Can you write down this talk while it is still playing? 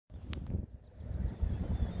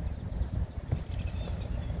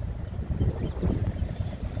Hey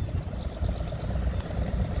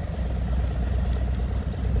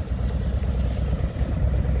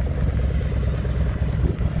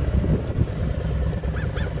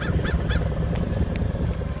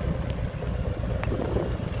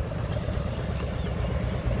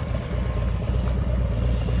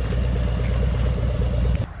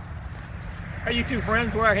YouTube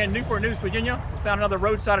friends, we're out here in Newport News, Virginia. We found another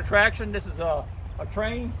roadside attraction. This is a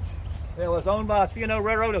train that was owned by C&O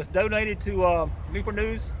Railroad. It was donated to Newport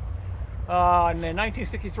News in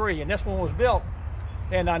 1963, and this one was built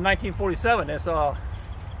in 1947. It's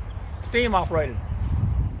steam operated.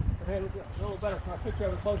 Okay, look a little better. Try to picture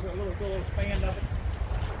of it closer, a little span of it.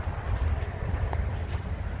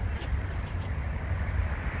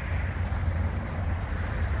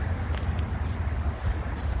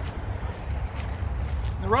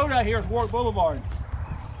 The road out here is Warwick Boulevard.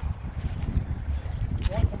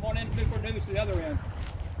 Going from one end of Newport News to the other end.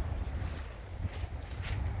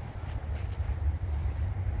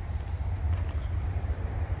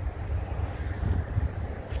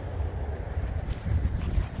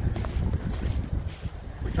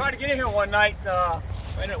 We tried to get in here one night,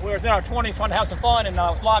 and we were in our 20s trying to have some fun, and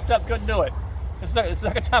I was locked up, couldn't do it. This is the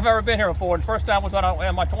second time I've ever been here before, and the first time was when I was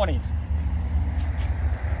in my 20s.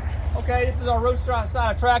 Okay, this is our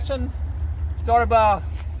roadside attraction, started by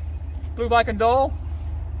Blue Bike and Dole.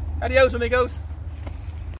 Adios, amigos.